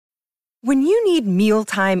When you need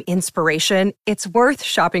mealtime inspiration, it's worth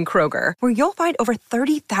shopping Kroger, where you'll find over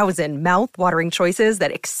 30,000 mouth-watering choices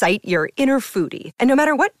that excite your inner foodie. And no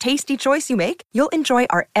matter what tasty choice you make, you'll enjoy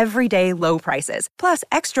our everyday low prices, plus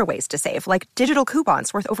extra ways to save, like digital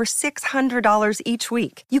coupons worth over $600 each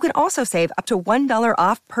week. You can also save up to $1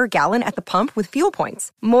 off per gallon at the pump with fuel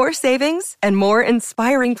points. More savings and more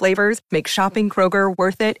inspiring flavors make shopping Kroger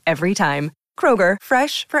worth it every time. Kroger,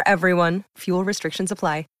 fresh for everyone. Fuel restrictions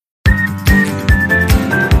apply.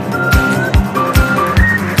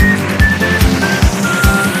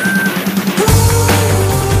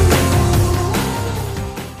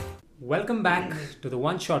 Welcome back to the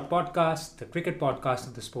One Shot Podcast, the cricket podcast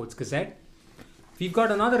of the Sports Gazette. We've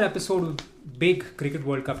got another episode of big Cricket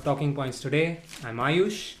World Cup talking points today. I'm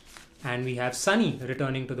Ayush, and we have Sunny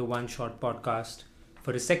returning to the One Shot Podcast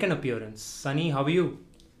for his second appearance. Sunny, how are you?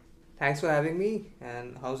 Thanks for having me,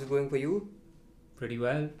 and how's it going for you? Pretty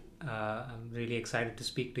well. I'm really excited to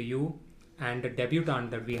speak to you and the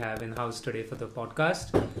debutant that we have in house today for the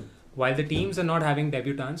podcast. While the teams are not having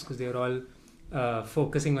debutants because they're all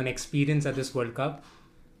focusing on experience at this World Cup,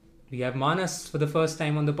 we have Manas for the first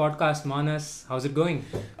time on the podcast. Manas, how's it going?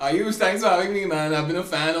 Ayush, thanks for having me, man. I've been a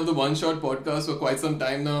fan of the One Shot Podcast for quite some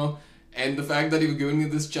time now, and the fact that you've given me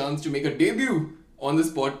this chance to make a debut on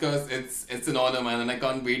this podcast, it's an honor, man, and I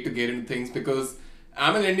can't wait to get into things because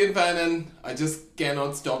I'm an Indian fan and I just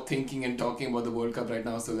cannot stop thinking and talking about the World Cup right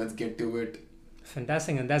now, so let's get to it.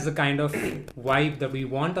 Fantastic, and that's the kind of vibe that we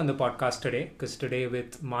want on the podcast today, because today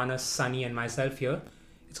with Manas, Sunny and myself here,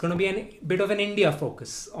 it's going to be a bit of an India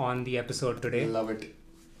focus on the episode today. Love it.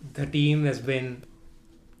 The team has been,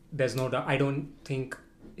 there's no doubt, I don't think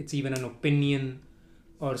it's even an opinion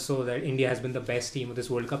or so that India has been the best team of this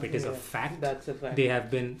World Cup. It is a fact. That's a fact. They have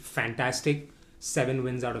been fantastic. 7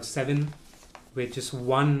 wins out of 7, with just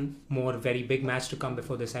one more very big match to come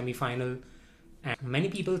before the semi-final. And many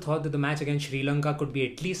people thought that the match against Sri Lanka could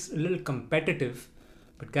be at least a little competitive.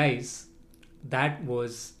 But guys, that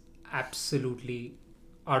was absolutely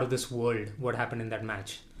out of this world what happened in that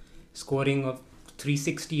match. Scoring of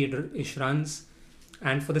 360-ish runs.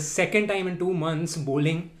 And for the second time in 2 months,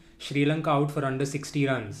 bowling Sri Lanka out for under 60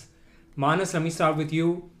 runs. Manas, let me start with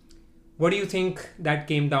you. What do you think that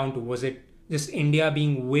came down to? Was it just India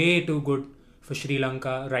being way too good for Sri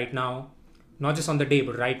Lanka right now? Not just on the day,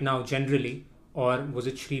 but right now generally. Or was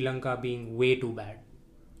it Sri Lanka being way too bad?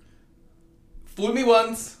 Fool me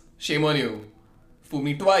once, shame on you. Fool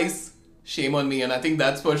me twice, shame on me. And I think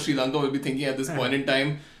that's what Sri Lanka will be thinking at this point in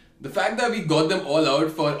time. The fact that we got them all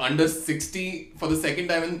out for under 60 for the second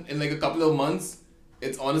time in like a couple of months,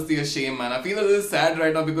 it's honestly a shame, man. I feel a little sad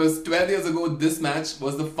right now because 12 years ago, this match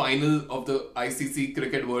was the final of the ICC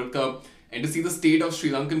Cricket World Cup. And to see the state of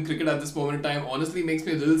Sri Lankan cricket at this moment in time honestly makes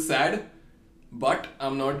me a little sad. But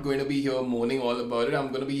I'm not going to be here moaning all about it. I'm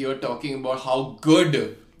going to be here talking about how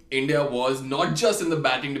good India was, not just in the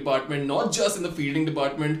batting department, not just in the fielding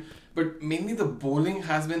department, but mainly the bowling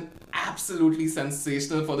has been absolutely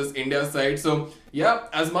sensational for this India side. So yeah,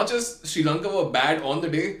 as much as Sri Lanka were bad on the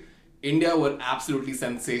day, India were absolutely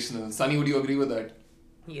sensational. Sunny, would you agree with that?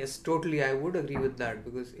 Yes, totally. I would agree with that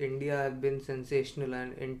because India have been sensational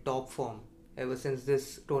and in top form ever since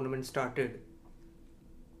this tournament started.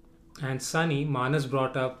 And Sunny, Manas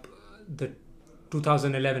brought up the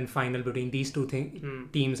 2011 final between these two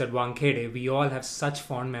teams at Wankhede. We all have such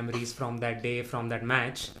fond memories from that day, from that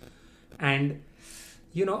match. And,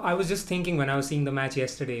 you know, I was just thinking when I was seeing the match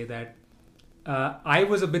yesterday that I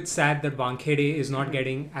was a bit sad that Wankhede is not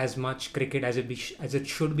getting as much cricket as it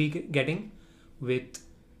should be getting with,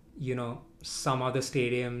 you know, some other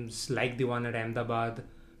stadiums like the one at Ahmedabad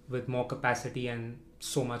with more capacity and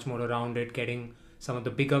so much more around it, getting some of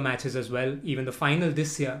the bigger matches as well. Even the final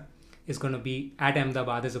this year is going to be at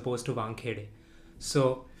Ahmedabad as opposed to Wankhede.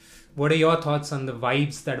 So what are your thoughts on the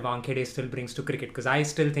vibes that Wankhede still brings to cricket? Because I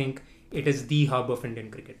still think it is the hub of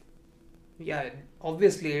Indian cricket. Yeah,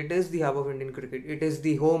 obviously it is the hub of Indian cricket. It is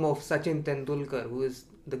the home of Sachin Tendulkar, who is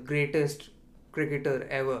the greatest cricketer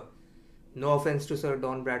ever. No offense to Sir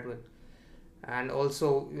Don Bradman. And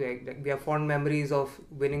also, we have fond memories of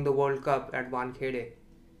winning the World Cup at Wankhede.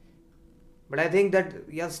 But I think that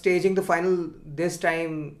staging the final this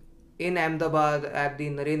time in Ahmedabad at the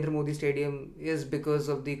Narendra Modi Stadium is because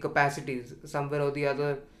of the capacities. Somewhere or the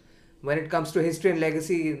other, when it comes to history and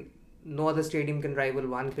legacy, no other stadium can rival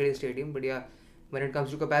Wankhede Stadium. But yeah, when it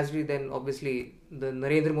comes to capacity, then obviously the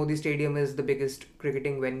Narendra Modi Stadium is the biggest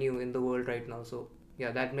cricketing venue in the world right now. So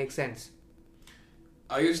yeah, that makes sense.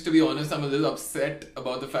 I used to be honest, I'm a little upset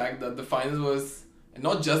about the fact that the final was,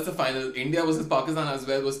 not just the final, India versus Pakistan as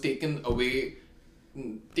well was taken to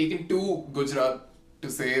Gujarat to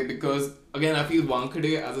say because again I feel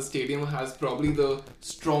Wankhede as a stadium has probably the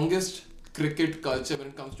strongest cricket culture when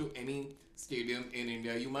it comes to any stadium in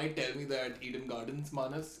India. You might tell me that Eden Gardens,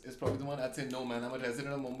 Manas, is probably the one. I'd say no, man. I'm a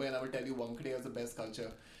resident of Mumbai and I would tell you Wankhede has the best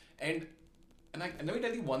culture. And let me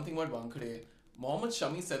tell you one thing about Wankhede. Mohammad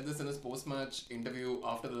Shami said this in his post-match interview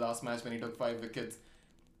after the last match when he took 5 wickets.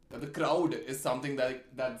 That the crowd is something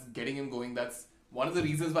that's getting him going. That's one of the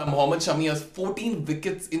reasons why Mohammad Shami has 14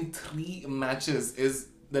 wickets in 3 matches is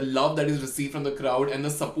the love that he's received from the crowd, and the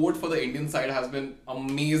support for the Indian side has been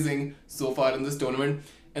amazing so far in this tournament.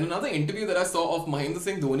 And another interview that I saw of Mahendra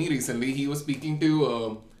Singh Dhoni recently, he was speaking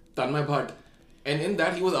to Tanmay Bhatt, and in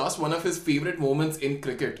that he was asked one of his favourite moments in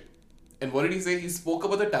cricket. And what did he say? He spoke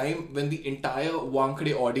about the time when the entire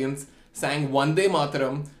Wankhede audience sang Vande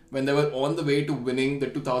Mataram when they were on the way to winning the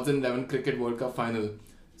 2011 Cricket World Cup final.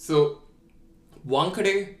 So,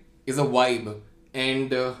 Wankhede is a vibe,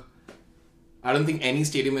 and I don't think any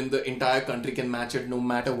stadium in the entire country can match it, no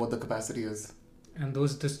matter what the capacity is. And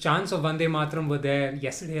those chants of Vande Mataram were there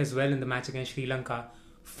yesterday as well in the match against Sri Lanka.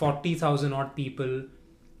 40,000 odd people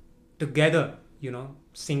together,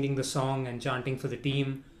 singing the song and chanting for the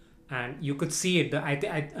team. And you could see it.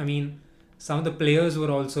 I mean, some of the players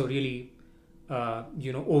were also really,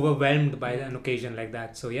 overwhelmed by an occasion like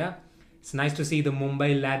that. So yeah, it's nice to see the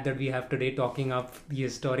Mumbai lad that we have today talking up the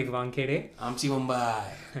historic Wankhede. Amchi Mumbai.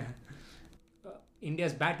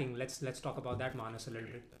 India's batting. Let's talk about that, Manas, a little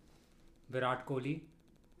bit. Virat Kohli.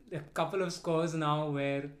 A couple of scores now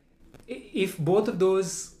where if both of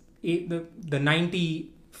those, the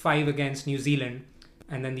 95 against New Zealand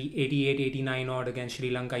and then the 88-89 odd against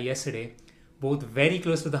Sri Lanka yesterday, both very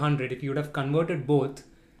close to the 100. If you would have converted both,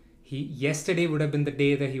 yesterday would have been the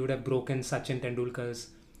day that he would have broken Sachin Tendulkar's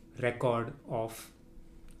record of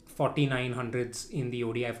 49 hundreds in the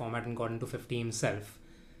ODI format and gotten to 50 himself.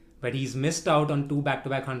 But he's missed out on 2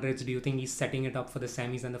 back-to-back hundreds. Do you think he's setting it up for the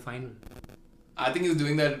semis and the final? I think he's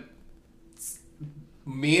doing that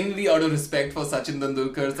mainly out of respect for Sachin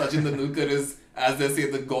Tendulkar. Sachin Tendulkar is, as they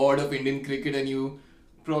say, the god of Indian cricket, and you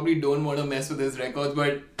probably don't want to mess with his records.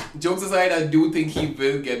 But jokes aside, I do think he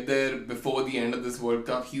will get there before the end of this World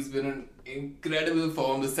Cup. He's been in incredible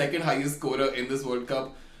form, the second highest scorer in this World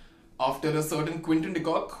Cup after a certain Quinton de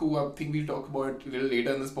Kock, who I think we'll talk about a little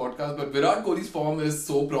later in this podcast. But Virat Kohli's form is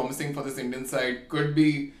so promising for this Indian side. Could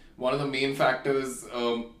be one of the main factors.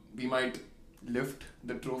 We might lift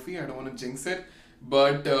the trophy. I don't want to jinx it.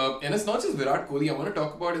 But, and it's not just Virat Kohli. I want to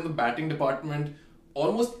talk about in the batting department.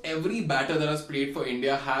 Almost every batter that has played for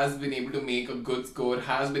India has been able to make a good score,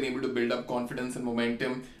 has been able to build up confidence and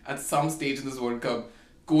momentum at some stage in this World Cup.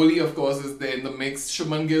 Kohli, of course, is there in the mix.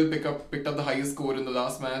 Shubman Gill picked up the highest score in the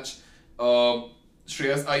last match.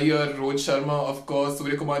 Shreyas Iyer, Rohit Sharma, of course.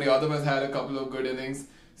 Surya Kumar Yadav has had a couple of good innings.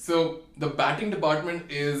 So the batting department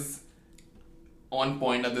is on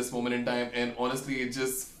point at this moment in time, and honestly, it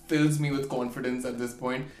just fills me with confidence at this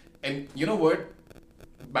point. And you know what?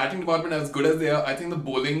 Batting department, as good as they are, I think the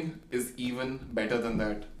bowling is even better than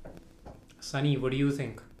that. Sunny, what do you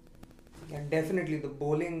think? Yeah, definitely the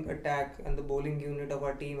bowling attack and the bowling unit of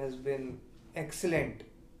our team has been excellent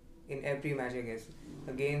in every match, I guess.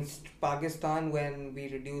 Against Pakistan, when we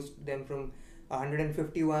reduced them from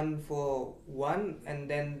 151 for 1, and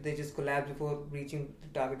then they just collapsed before reaching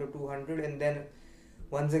the target of 200, and then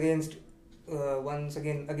once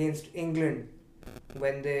again against England,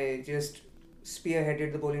 when they just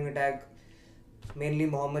spearheaded the bowling attack, mainly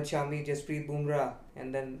Mohammad Shami, Jasprit Bumrah,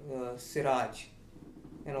 and then Siraj,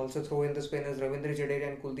 and also throw in the spinners Ravindra Jadeja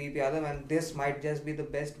and Kuldeep Yadav, and this might just be the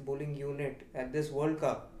best bowling unit at this World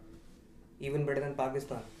Cup, even better than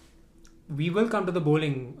Pakistan. We will come to the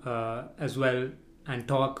bowling as well and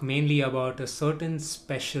talk mainly about a certain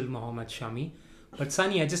special Mohammad Shami. But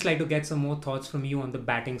Sunny, I'd just like to get some more thoughts from you on the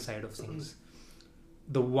batting side of things.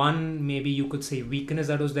 The one, maybe you could say, weakness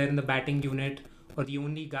that was there in the batting unit, or the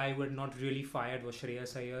only guy who had not really fired was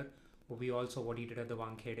Shreyas Iyer, who we all saw what he did at the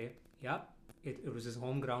Wankhede. Yeah, it was his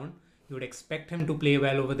home ground. You would expect him to play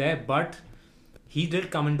well over there, but he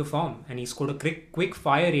did come into form and he scored a quick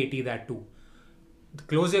fire 80 that too. The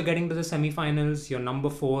closer you're getting to the semi-finals, your number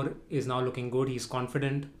 4 is now looking good. He's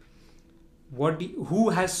confident. Who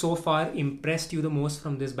has so far impressed you the most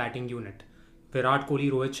from this batting unit? Virat Kohli,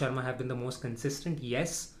 Rohit Sharma have been the most consistent,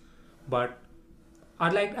 yes. But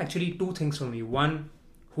I'd like actually 2 things from you. One,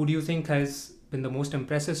 who do you think has been the most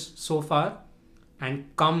impressive so far?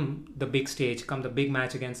 And come the big stage, come the big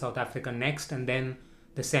match against South Africa next, and then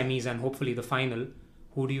the semis and hopefully the final,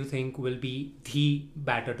 who do you think will be the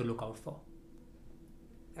batter to look out for?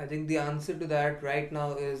 I think the answer to that right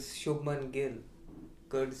now is Shubman Gill,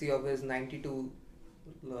 courtesy of his 92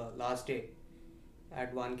 last day.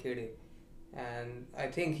 at Wankhede. And I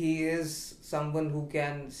think he is someone who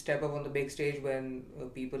can step up on the big stage when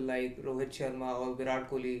people like Rohit Sharma or Virat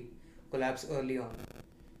Kohli collapse early on.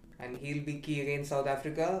 And he'll be key against South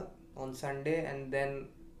Africa on Sunday, and then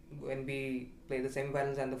when we play the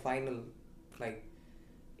semi-finals and the final, like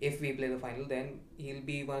if we play the final, then he'll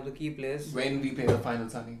be one of the key players. When we play the final,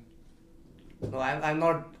 Sunny. No, I'm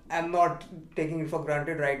not taking it for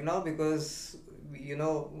granted right now, because you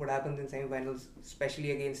know what happens in semi-finals,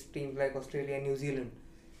 especially against teams like Australia and New Zealand.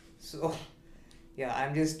 So yeah,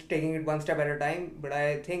 I'm just taking it one step at a time. But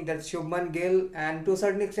I think that Shubman Gill and to a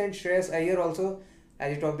certain extent Shreyas Iyer also,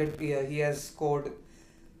 as you talked that he has scored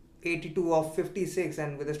 82 of 56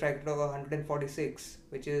 and with a strike rate of 146,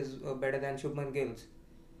 which is better than Shubman Gill's.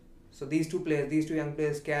 So these two young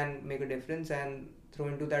players can make a difference, and throw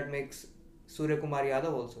into that mix Surya Kumar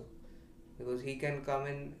Yadav also, because he can come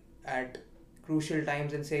in at crucial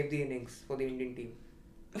times and save the innings for the Indian team.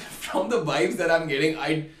 From the vibes that I'm getting,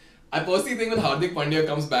 I personally think when Hardik Pandya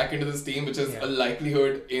comes back into this team, which is a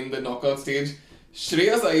likelihood in the knockout stage,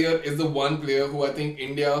 Shreyas Iyer is the one player who I think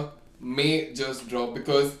India may just drop,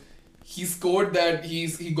 because he scored that, he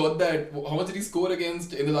got that, how much did he score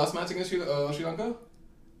against in the last match against Sri Lanka?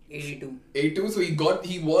 82. So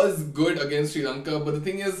he was good against Sri Lanka, but the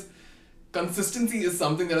thing is, consistency is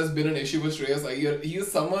something that has been an issue with Shreyas Iyer. He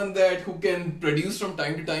is someone who can produce from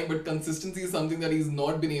time to time, but consistency is something that he's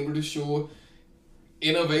not been able to show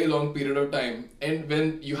in a very long period of time. And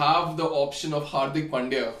when you have the option of Hardik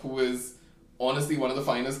Pandya, who is honestly one of the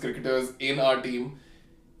finest cricketers in our team,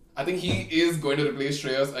 I think he is going to replace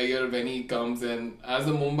Shreyas Iyer when he comes in. As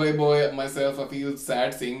a Mumbai boy myself, I feel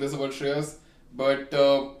sad saying this about Shreyas, but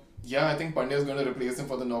yeah, I think Pandya is going to replace him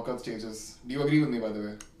for the knockout stages. Do you agree with me, by the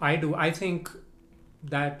way? I do. I think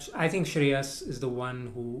Shreyas is the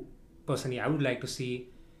one who, personally, I would like to see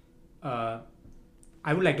Hardik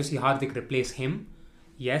replace him.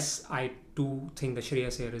 Yes, I do think that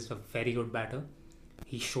Shreyas Iyer is a very good batter.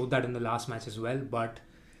 He showed that in the last match as well. But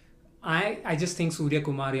I just think Surya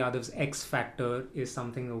Kumar Yadav's X factor is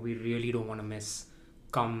something that we really don't want to miss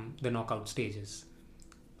come the knockout stages.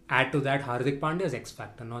 Add to that Hardik Pandya's X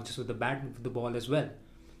factor, not just with the bat, but with the ball as well.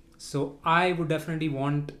 So I would definitely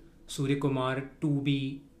want Surya Kumar to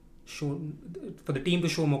be shown, for the team to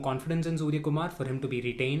show more confidence in Surya Kumar, for him to be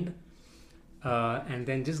retained, and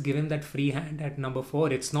then just give him that free hand at number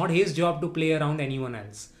 4. It's not his job to play around anyone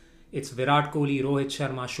else. It's Virat Kohli, Rohit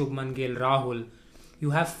Sharma, Shubman Gill, Rahul. You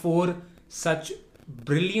have 4 such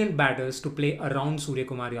brilliant batters to play around Surya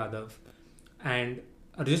Kumar Yadav, and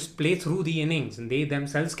just play through the innings, and they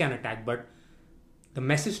themselves can attack. But the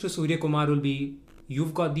message to Surya Kumar will be,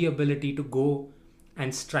 you've got the ability to go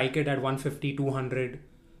and strike it at 150, 200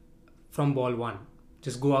 from ball 1.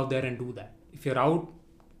 Just go out there and do that. If you're out,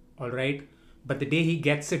 alright, but the day he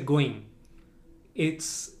gets it going, it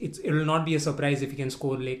will not be a surprise if he can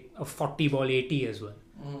score like a 40 ball 80 as well.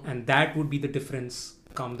 And that would be the difference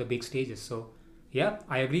come the big stages. So yeah,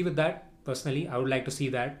 I agree with that. Personally, I would like to see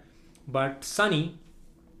that. But Sunny,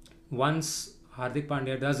 once Hardik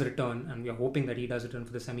Pandya does return, and we are hoping that he does return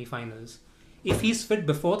for the semi-finals, if he's fit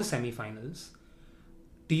before the semi-finals,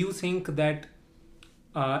 do you think that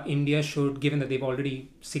India should, given that they've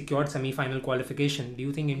already secured semi-final qualification, do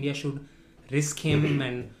you think India should risk him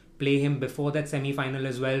and play him before that semi-final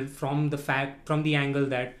as well, from the angle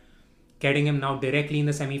that getting him now directly in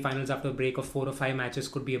the semi-finals after a break of 4 or 5 matches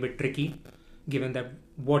could be a bit tricky, given that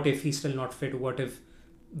what if he's still not fit, what if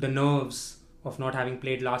the nerves of not having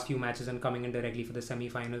played last few matches and coming in directly for the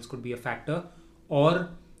semi-finals could be a factor,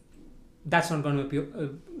 or that's not going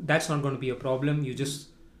to be a problem. You just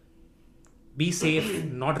be safe,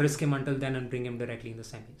 not risk him until then, and bring him directly in the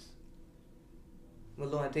semis. Well,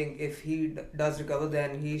 no, I think if he does recover,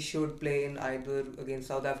 then he should play in either against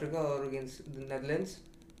South Africa or against the Netherlands,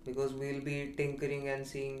 because we'll be tinkering and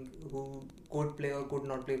seeing who could play or could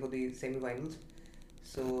not play for the semi-finals.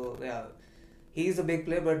 So yeah, he's a big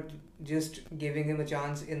player, but just giving him a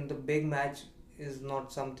chance in the big match is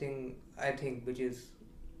not something, I think,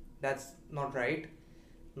 that's not right.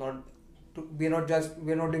 We're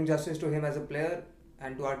not doing justice to him as a player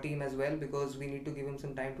and to our team as well, because we need to give him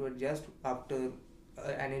some time to adjust after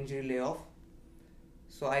an injury layoff.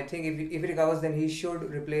 So I think if he recovers, then he should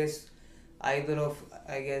replace either of,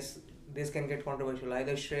 I guess this can get controversial,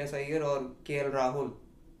 either Shreyas Iyer or KL Rahul,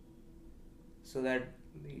 so that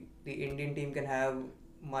the Indian team can have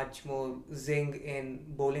much more zing in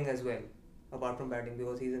bowling as well, apart from batting,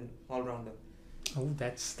 because he's an all-rounder. Oh,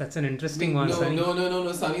 that's an interesting one.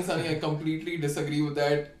 No, Sunny, I completely disagree with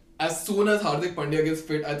that. As soon as Hardik Pandya gets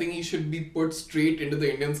fit, I think he should be put straight into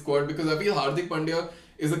the Indian squad, because I feel Hardik Pandya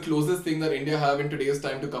is the closest thing that India have in today's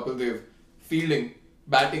time to Kapil Dev. Fielding,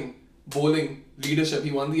 batting, bowling, leadership.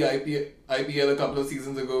 He won the IPL a couple of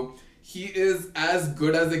seasons ago. He is as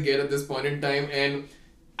good as they get at this point in time, and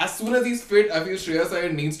as soon as he's fit, I feel Shreyas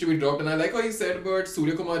Iyer needs to be dropped. And I like what you said about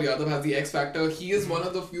Surya Kumar Yadav has the X factor. He is one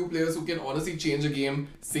of the few players who can honestly change a game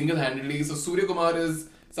single-handedly. So Surya Kumar is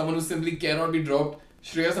someone who simply cannot be dropped.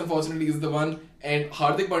 Shreyas, unfortunately, is the one. And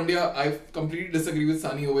Hardik Pandya, I completely disagree with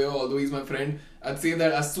Sunny over here, although he's my friend. I'd say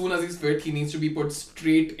that as soon as he's fit, he needs to be put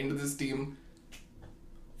straight into this team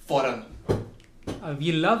for run.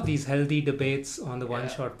 We love these healthy debates on the One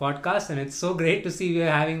Shot podcast, and it's so great to see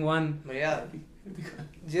we're having one. Yeah.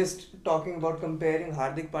 Just talking about comparing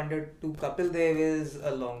Hardik Pandya to Kapil Dev is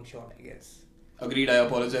a long shot, I guess. Agreed, I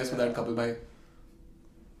apologize for that, Kapil Bhai.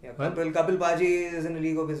 Yeah, Kapil Baji is in a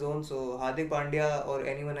league of his own, so Hardik Pandya or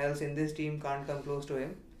anyone else in this team can't come close to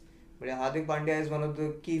him. But yeah, Hardik Pandya is one of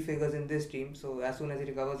the key figures in this team, so as soon as he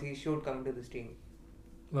recovers, he should come into this team.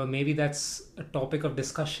 Well, maybe that's a topic of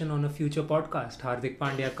discussion on a future podcast. Hardik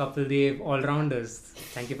Pandya, Kapil Dev, all-rounders.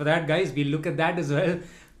 Thank you for that, guys. We'll look at that as well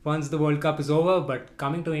once the World Cup is over. But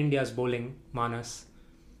coming to India's bowling, Manas,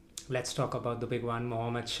 let's talk about the big one,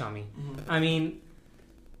 Mohammad Shami. I mean,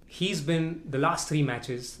 he's been, the last 3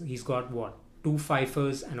 matches, he's got 2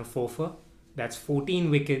 fifers and a four-fer. That's 14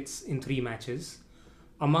 wickets in 3 matches.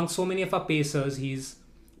 Among so many of our pacers, he's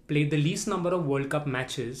played the least number of World Cup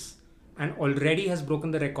matches and already has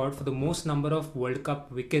broken the record for the most number of World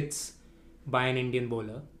Cup wickets by an Indian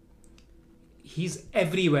bowler. He's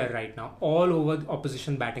everywhere right now, all over the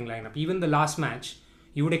opposition batting lineup. Even the last match,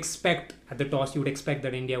 you would expect, at the toss, you would expect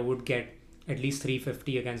that India would get at least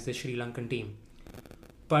 350 against the Sri Lankan team.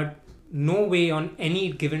 But no way on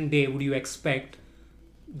any given day would you expect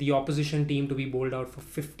the opposition team to be bowled out for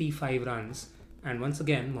 55 runs. And once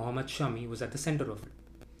again, Mohammad Shami was at the center of it.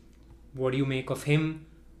 What do you make of him?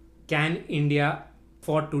 Can India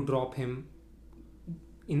afford to drop him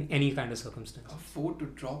in any kind of circumstance? Afford to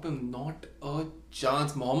drop him? Not a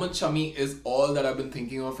chance. Mohammad Shami is all that I've been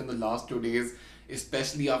thinking of in the last 2 days,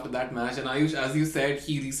 especially after that match. And Ayush, as you said,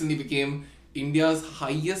 he recently became India's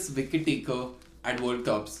highest wicket taker at World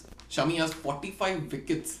Cups. Shami has 45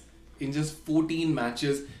 wickets in just 14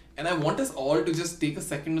 matches. And I want us all to just take a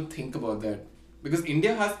second to think about that. Because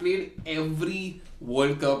India has played every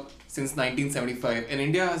World Cup since 1975. And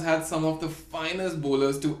India has had some of the finest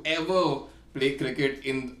bowlers to ever play cricket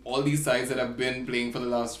in all these sides that have been playing for the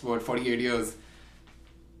last, 48 years.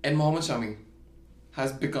 And Mohammad Shami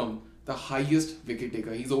has become the highest wicket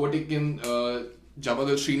taker. He's overtaken Jabal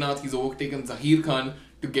Srinath, he's overtaken Zahir Khan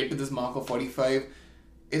to get to this mark of 45.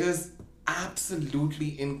 It is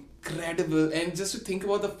absolutely incredible. And just to think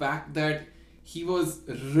about the fact that he was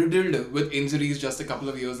riddled with injuries just a couple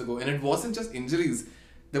of years ago. And it wasn't just injuries.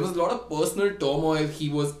 There was a lot of personal turmoil he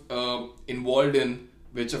was involved in,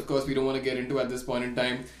 which of course we don't want to get into at this point in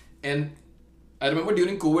time. And I remember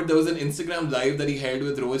during COVID, there was an Instagram live that he held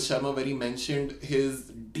with Rohit Sharma where he mentioned his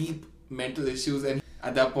deep mental issues and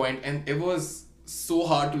at that point. And it was so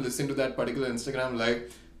hard to listen to that particular Instagram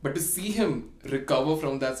live. But to see him recover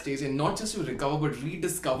from that stage, and not just to recover, but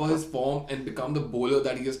rediscover his form and become the bowler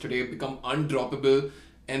that he is today, become undroppable,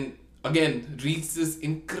 and again, reach this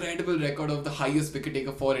incredible record of the highest wicket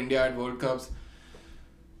taker for India at World Cups.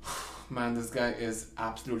 Man, this guy is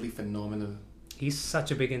absolutely phenomenal. He's such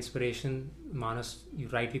a big inspiration. Manas, you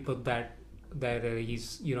rightly put that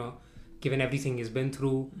he's, given everything he's been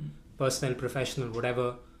through, personal, professional,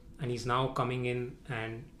 whatever, and he's now coming in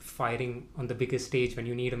and firing on the biggest stage when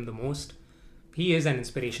you need him the most. He is an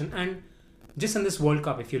inspiration. And just in this World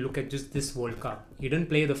Cup, if you look at just this World Cup, he didn't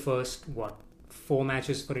play the first, 4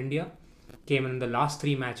 matches for India, came in the last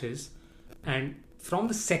 3 matches, and from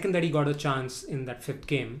the second that he got a chance in that 5th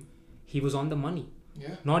game, he was on the money.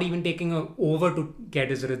 Yeah. Not even taking an over to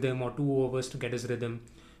get his rhythm or 2 overs to get his rhythm,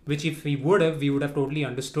 which if he would have, we would have totally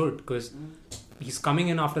understood, because he's coming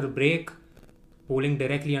in after a break, bowling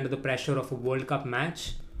directly under the pressure of a World Cup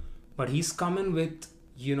match, but he's coming with,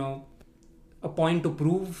 a point to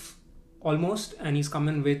prove almost, and he's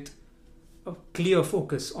coming with a clear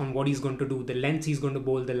focus on what he's going to do, the lengths he's going to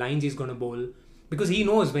bowl, the lines he's going to bowl, because he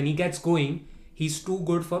knows when he gets going, he's too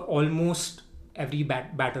good for almost every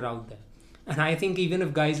batter out there. And I think even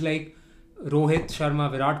if guys like Rohit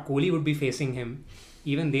Sharma, Virat Kohli would be facing him,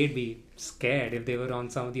 even they'd be scared if they were on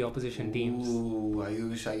some of the opposition teams. Ooh, are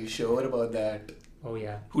you sure about that? Oh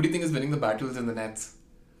yeah. Who do you think is winning the battles in the nets?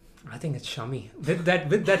 I think it's Shami.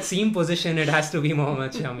 With that seam position, it has to be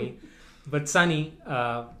Mohammad Shami. But Sunny,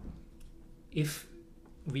 if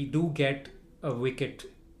we do get a wicket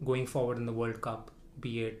going forward in the World Cup,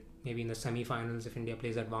 be it maybe in the semi-finals if India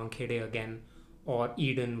plays at Wankhede again, or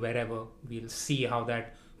Eden, wherever. We'll see how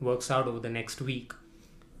that works out over the next week.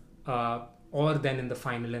 Or then in the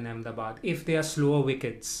final in Ahmedabad. If they are slower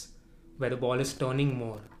wickets, where the ball is turning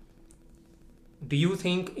more, do you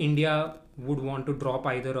think India would want to drop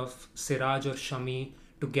either of Siraj or Shami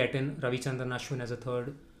to get in Ravichandran Ashwin as a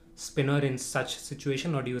third spinner in such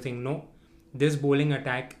situation, or do you think no, this bowling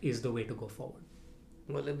attack is the way to go forward?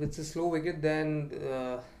 Well, if it's a slow wicket, then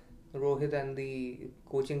Rohit and the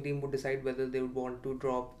coaching team would decide whether they would want to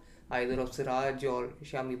drop either of Siraj or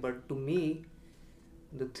Shami. But to me,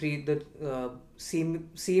 the three that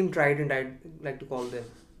seem trident, I'd like to call them,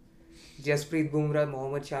 Jasprit Bumrah,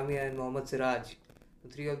 Mohammad Shami and Mohammad Siraj. The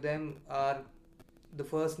three of them are the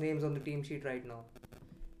first names on the team sheet right now.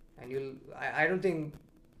 And I don't think,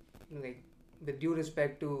 like, with due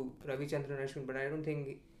respect to Ravichandran Ashwin, but I don't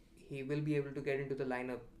think he will be able to get into the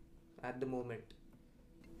lineup at the moment.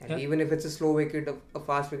 And even if it's a slow wicket, a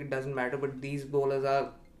fast wicket, doesn't matter. But these bowlers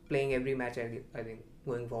are playing every match, I think,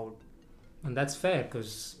 going forward. And that's fair,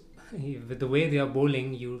 because with the way they are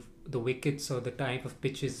bowling, the wickets or the type of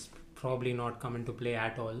pitch is probably not come into play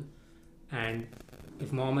at all. And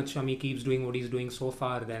if Mohammad Shami keeps doing what he's doing so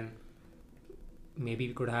far, then maybe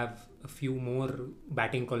we could have a few more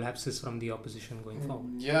batting collapses from the opposition going forward.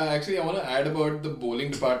 Yeah, actually, I want to add about the bowling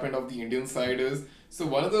department of the Indian side is, so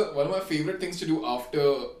one of my favorite things to do after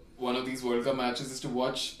one of these World Cup matches is to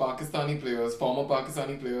watch Pakistani players, former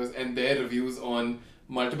Pakistani players, and their reviews on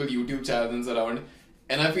multiple YouTube channels around.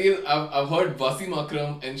 And I feel I've heard Wasim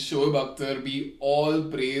Akram and Shoaib Akhtar be all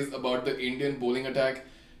praise about the Indian bowling attack,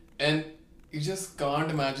 and you just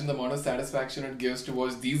can't imagine the amount of satisfaction it gives to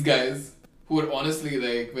watch these guys, who are honestly,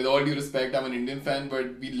 like, with all due respect, I'm an Indian fan,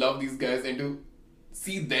 but we love these guys, and to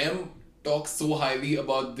see them talk so highly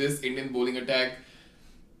about this Indian bowling attack.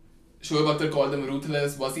 Shoaib Akhtar called them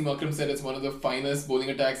ruthless. Wasim Akram said it's one of the finest bowling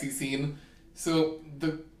attacks he's seen. So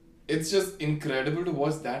it's just incredible to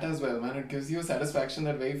watch that as well, man. It gives you a satisfaction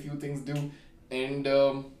that very few things do. And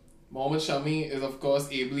Mohammad Shami is, of course,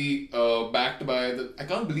 ably backed by I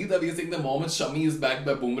can't believe that we are saying that Mohammad Shami is backed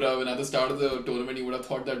by Bumrah, when at the start of the tournament you would have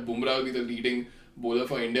thought that Bumrah would be the leading bowler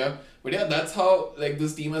for India. But yeah, that's how, like,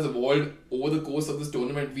 this team has evolved over the course of this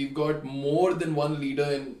tournament. We've got more than one leader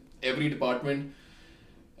in every department.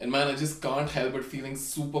 And man, I just can't help but feeling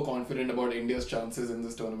super confident about India's chances in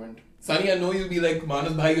this tournament. Sunny, I know you'll be like,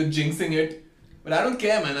 Manas bhai, you're jinxing it. But I don't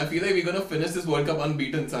care, man. I feel like we're going to finish this World Cup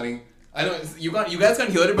unbeaten, Sunny. I know you guys can't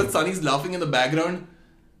hear it, but Sunny's laughing in the background.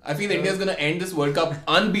 I feel India's going to end this World Cup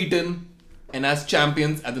unbeaten and as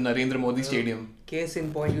champions at the Narendra Modi Stadium. Case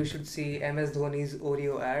in point, you should see MS Dhoni's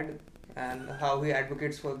Oreo ad and how he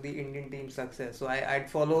advocates for the Indian team's success. So I'd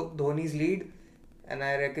follow Dhoni's lead, and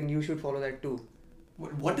I reckon you should follow that too.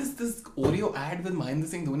 What is this Oreo ad with Mahendra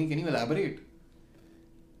Singh Dhoni? Can you elaborate?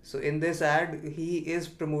 So in this ad, he is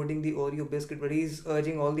promoting the Oreo biscuit, but he's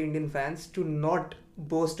urging all the Indian fans to not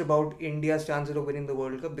boast about India's chances of winning the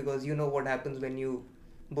World Cup, because you know what happens when you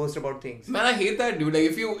boast about things. Man, I hate that, dude. Like,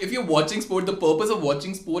 if you're watching sport, the purpose of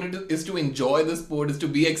watching sport is to enjoy the sport, is to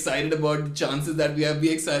be excited about the chances that we have, be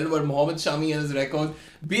excited about Mohammad Shami and his record,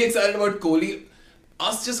 be excited about Kohli.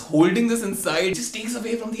 Us just holding this inside just takes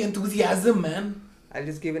away from the enthusiasm, man. I'll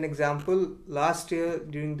just give an example. Last year,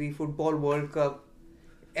 during the Football World Cup,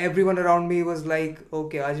 everyone around me was like,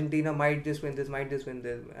 okay, Argentina might just win this.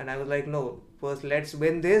 And I was like, no, first let's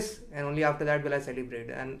win this, and only after that will I celebrate.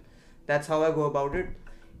 And that's how I go about it.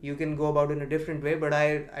 You can go about it in a different way, but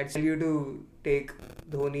I'd tell you to take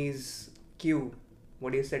Dhoni's cue,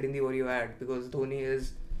 what he said in the Oreo ad, because Dhoni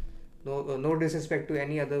is, no disrespect to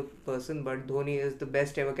any other person, but Dhoni is the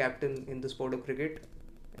best ever captain in the sport of cricket,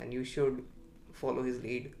 and you should follow his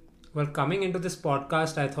lead. Well, coming into this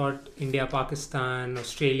podcast, I thought India, Pakistan,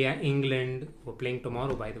 Australia, England, who are playing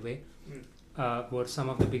tomorrow, by the way, were some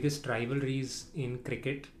of the biggest rivalries in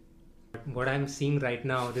cricket. What I'm seeing right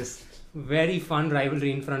now, this very fun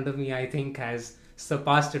rivalry in front of me, I think has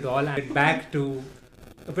surpassed it all. And back to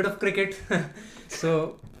a bit of cricket.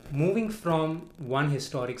 So, moving from one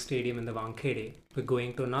historic stadium in the Wankhede, we're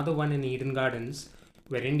going to another one in Eden Gardens,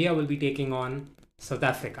 where India will be taking on South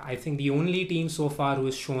Africa. I think the only team so far who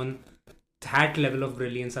has shown that level of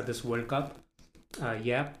brilliance at this World Cup.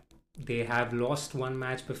 They have lost one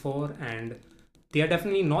match before, and they are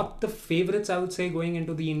definitely not the favourites, I would say, going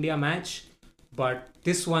into the India match. But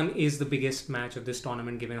this one is the biggest match of this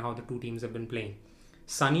tournament, given how the two teams have been playing.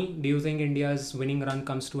 Sunny, do you think India's winning run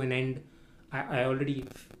comes to an end? I already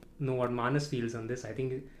know what Manas feels on this. I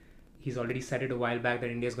think he's already said it a while back that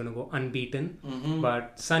India is going to go unbeaten.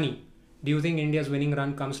 But Sunny, do you think India's winning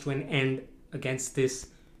run comes to an end against this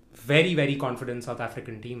very, very confident South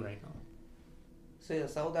African team right now? So yeah,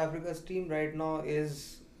 South Africa's team right now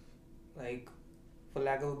is like, for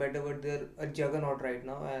lack of a better word, they're a juggernaut right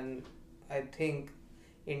now, and I think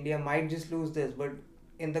India might just lose this. But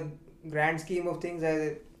in the grand scheme of things,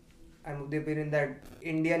 I'm of the opinion that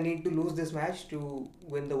India need to lose this match to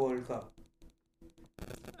win the World Cup.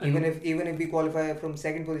 Even if we qualify from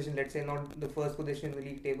second position, let's say not the first position in the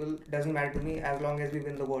league table, doesn't matter to me as long as we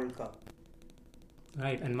win the World Cup.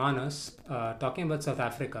 Right, and Manas, talking about South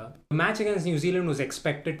Africa, the match against New Zealand was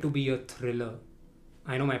expected to be a thriller.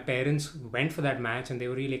 I know my parents went for that match and they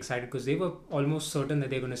were really excited because they were almost certain that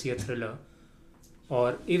they were going to see a thriller.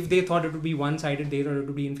 Or if they thought it would be one-sided, they thought it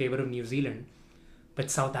would be in favour of New Zealand. But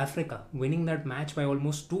South Africa winning that match by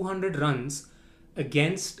almost 200 runs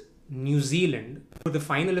against New Zealand, the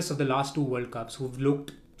finalists of the last two World Cups who've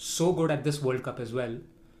looked so good at this World Cup as well.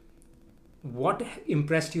 What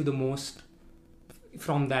impressed you the most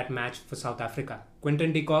from that match for South Africa?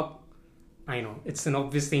 Quinton de Kock, I know it's an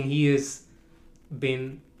obvious thing. He has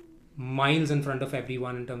been miles in front of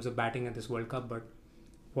everyone in terms of batting at this World Cup, but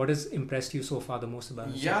what has impressed you so far the most about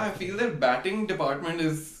it? Yeah, I feel that batting department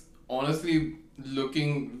is honestly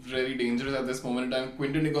looking very dangerous at this moment in time.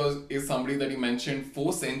 Quinton de Kock is somebody that you mentioned.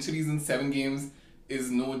 4 centuries in 7 games is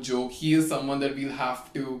no joke. He is someone that we'll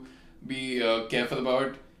have to be careful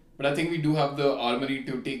about. But I think we do have the armory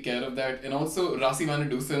to take care of that. And also, Rassie van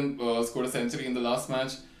der Dussen scored a century in the last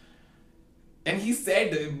match. And he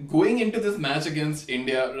said, going into this match against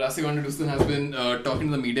India, Rassie van der Dussen has been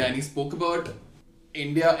talking to the media, and he spoke about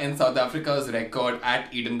India and South Africa's record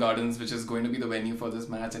at Eden Gardens, which is going to be the venue for this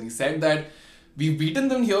match. And he said that we've beaten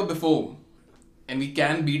them here before and we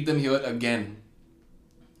can beat them here again.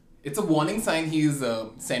 It's a warning sign he's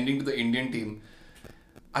sending to the Indian team.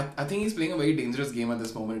 I think he's playing a very dangerous game at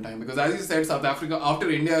this moment in time because, as you said, South Africa, after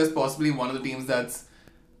India, is possibly one of the teams that's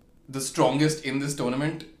the strongest in this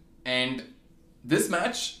tournament. And this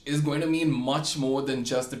match is going to mean much more than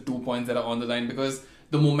just the 2 points that are on the line, because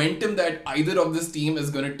the momentum that either of this team is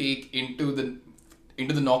going to take into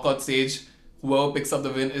the knockout stage, whoever picks up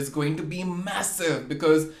the win, is going to be massive,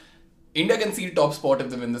 because India can see top spot if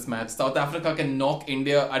they win this match. South Africa can knock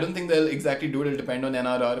India. I don't think they'll exactly do it. It'll depend on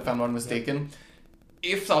NRR, if I'm not mistaken. Yeah.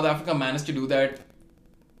 If South Africa managed to do that,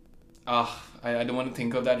 I don't want to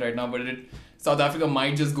think of that right now, but South Africa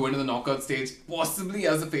might just go into the knockout stage, possibly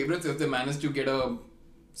as the favourites if they manage to get a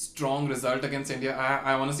strong result against India.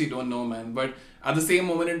 I honestly don't know, man. But at the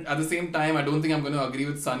same time, I don't think I'm going to agree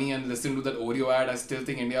with Sunny and listen to that Oreo ad. I still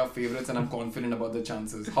think India are favourites and I'm confident about the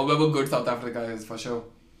chances. However good South Africa is, for sure.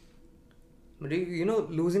 But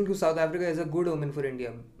losing to South Africa is a good omen for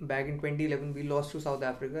India. Back in 2011, we lost to South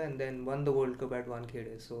Africa and then won the World Cup at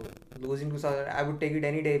Wankhede. So losing to South Africa, I would take it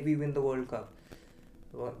any day if we win the World Cup.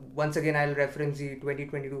 Once again, I'll reference the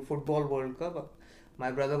 2022 Football World Cup.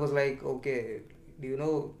 My brother was like, okay, do you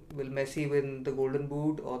know, will Messi win the Golden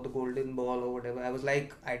Boot or the Golden Ball or whatever? I was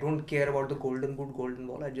like, I don't care about the Golden Boot, Golden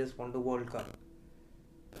Ball. I just want the World Cup.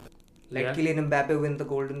 Kylian Mbappe win the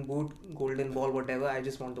Golden Boot, Golden Ball, whatever. I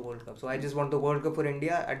just want the World Cup. So I just want the World Cup for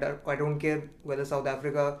India. I don't care whether South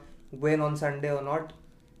Africa win on Sunday or not.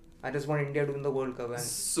 I just want India to win the World Cup.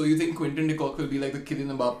 So you think Quinton de Kock will be like the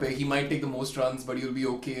Kylian Mbappe? He might take the most runs, but he'll be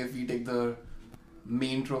okay if we take the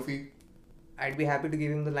main trophy? I'd be happy to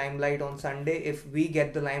give him the limelight on Sunday if we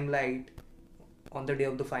get the limelight on the day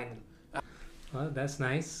of the final. Well, that's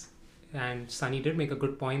nice. And Sunny did make a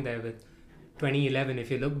good point there with 2011.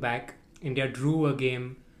 If you look back, India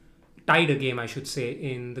tied a game, I should say,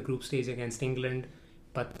 in the group stage against England.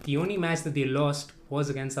 But the only match that they lost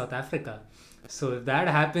was against South Africa. So if that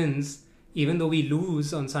happens, even though we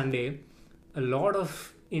lose on Sunday, a lot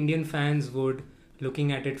of Indian fans would,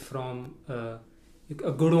 looking at it from a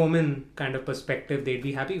good omen kind of perspective, they'd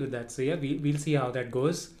be happy with that. So yeah, we'll see how that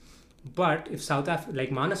goes. But if South Africa,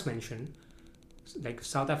 like Manas mentioned, like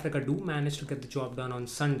South Africa do manage to get the job done on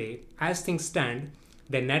Sunday, as things stand,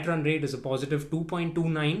 their net run rate is a positive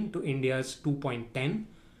 2.29 to India's 2.10,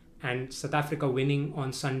 and South Africa winning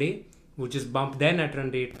on Sunday would just bump their net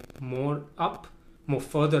run rate more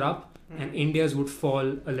further up, and India's would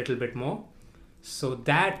fall a little bit more. So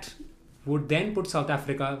that would then put South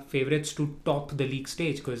Africa favourites to top the league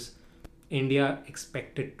stage, because India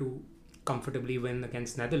expected to comfortably win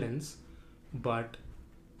against Netherlands, but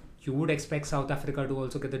you would expect South Africa to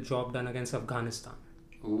also get the job done against Afghanistan.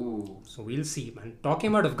 Ooh. So we'll see, man.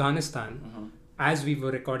 Talking about Afghanistan, as we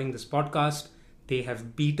were recording this podcast, they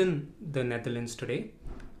have beaten the Netherlands today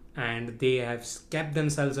and they have kept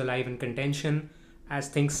themselves alive in contention. As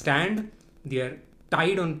things stand, they are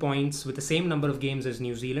tied on points with the same number of games as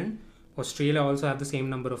New Zealand. Australia also have the same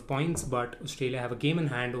number of points, but Australia have a game in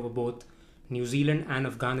hand over both New Zealand and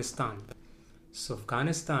Afghanistan. So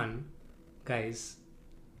Afghanistan, guys,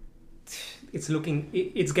 it's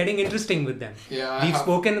getting interesting with them. Yeah, We've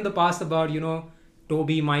spoken in the past about,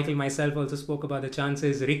 Toby, Michael, myself also spoke about the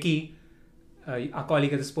chances. Ricky, our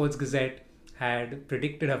colleague at the Sports Gazette, had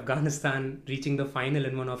predicted Afghanistan reaching the final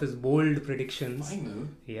in one of his bold predictions. Final?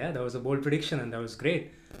 Yeah, that was a bold prediction and that was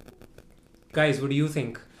great. Guys, what do you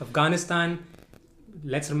think? Afghanistan,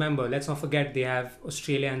 let's not forget they have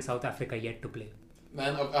Australia and South Africa yet to play.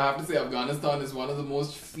 Man, I have to say Afghanistan is one of the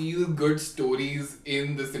most feel-good stories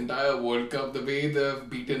in this entire World Cup. The way they've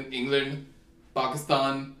beaten England,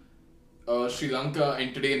 Pakistan, Sri Lanka,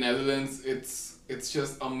 and today Netherlands. It's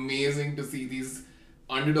just amazing to see these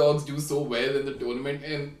underdogs do so well in the tournament,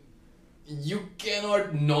 and you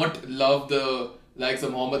cannot not love the likes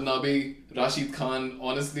of Mohammad Nabi, Rashid Khan.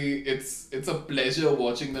 Honestly, it's a pleasure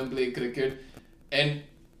watching them play cricket, and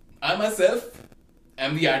I myself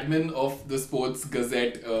am the admin of the Sports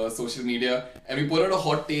Gazette social media, and we put out a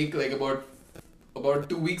hot take like about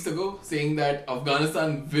 2 weeks ago saying that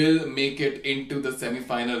Afghanistan will make it into the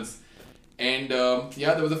semi-finals. And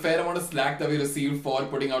there was a fair amount of slack that we received for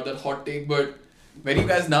putting out that hot take, but where are you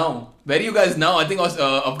guys now? I think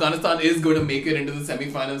Afghanistan is going to make it into the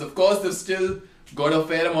semi-finals. Of course, they've still got a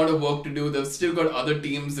fair amount of work to do. They've still got other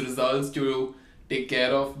teams' results to take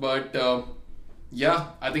care of, but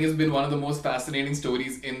I think it's been one of the most fascinating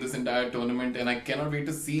stories in this entire tournament, and I cannot wait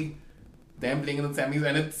to see them playing in the semis.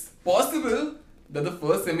 And it's possible that the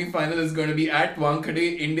first semi-final is going to be at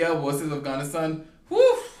Wankhede, India versus Afghanistan.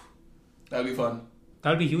 Whew! That'll be fun.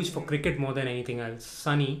 That'll be huge for cricket more than anything else.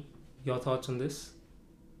 Sunny, your thoughts on this?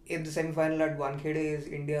 If the semi-final at Wankhede is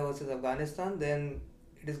India versus Afghanistan, then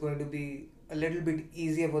it is going to be a little bit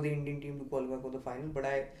easier for the Indian team to qualify for the final. But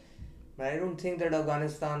I don't think that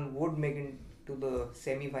Afghanistan would make it to the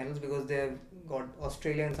semi-finals because they've got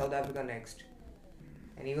Australia and South Africa next.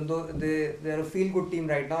 And even though they're a feel-good team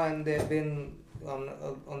right now, and they've been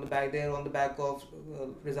on the back of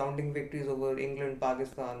resounding victories over England,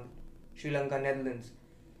 Pakistan, Sri Lanka, Netherlands.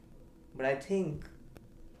 But I think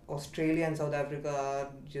Australia and South Africa are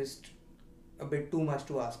just a bit too much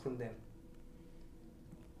to ask from them.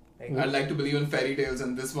 I'd like to believe in fairy tales,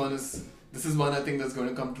 and this is one I think that's going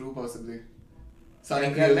to come true possibly.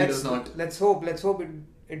 Sunny clearly does not. Let's hope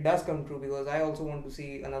it does come true, because I also want to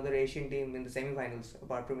see another Asian team in the semi-finals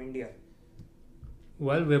apart from India.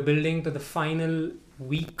 Well, we're building to the final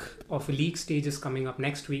week of league stages coming up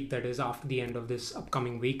next week. That is after the end of this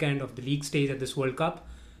upcoming weekend of the league stage at this World Cup.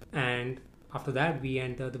 And after that, we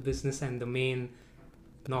enter the business and the main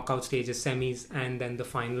knockout stages, semis, and then the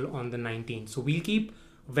final on the 19th. So we'll keep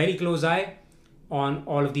a very close eye on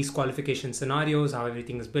all of these qualification scenarios, how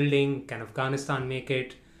everything is building. Can Afghanistan make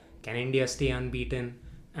it? Can India stay unbeaten?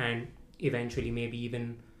 And eventually maybe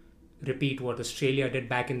even repeat what Australia did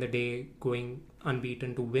back in the day, going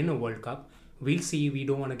unbeaten to win a World Cup. We'll see. We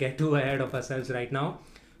don't want to get too ahead of ourselves right now.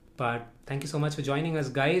 But thank you so much for joining us,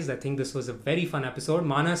 guys. I think this was a very fun episode.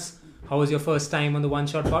 Manas, how was your first time on the One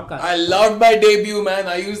Shot podcast? I loved my debut, man.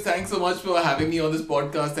 Ayush, thanks so much for having me on this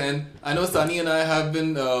podcast. And I know Sunny and I have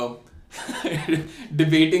been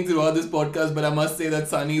debating throughout this podcast, but I must say that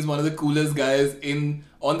Sunny is one of the coolest guys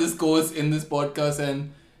on this course, in this podcast.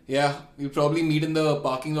 And yeah, we'll probably meet in the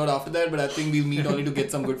parking lot after that, but I think we'll meet only to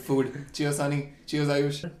get some good food. Cheers, Sunny. Cheers,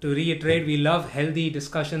 Ayush. To reiterate, we love healthy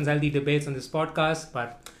discussions, healthy debates on this podcast,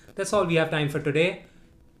 but that's all we have time for today.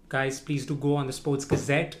 Guys, please do go on the Sports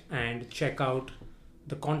Gazette and check out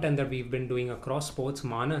the content that we've been doing across sports.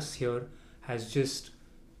 Manas here has just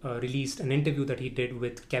released an interview that he did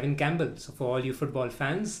with Kevin Campbell. So for all you football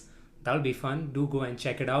fans, that'll be fun. Do go and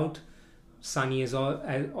check it out. Sunny is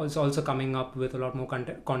also coming up with a lot more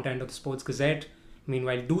content of the Sports Gazette.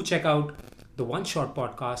 Meanwhile, do check out the One Shot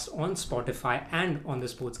podcast on Spotify and on the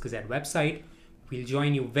Sports Gazette website. We'll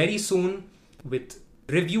join you very soon with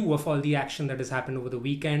review of all the action that has happened over the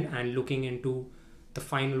weekend and looking into the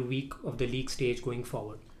final week of the league stage going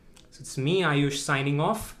forward. So it's me, Ayush, signing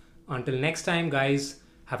off. Until next time, guys,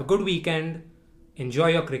 have a good weekend, enjoy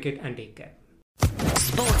your cricket and take care.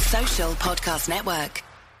 Sports Social Podcast Network.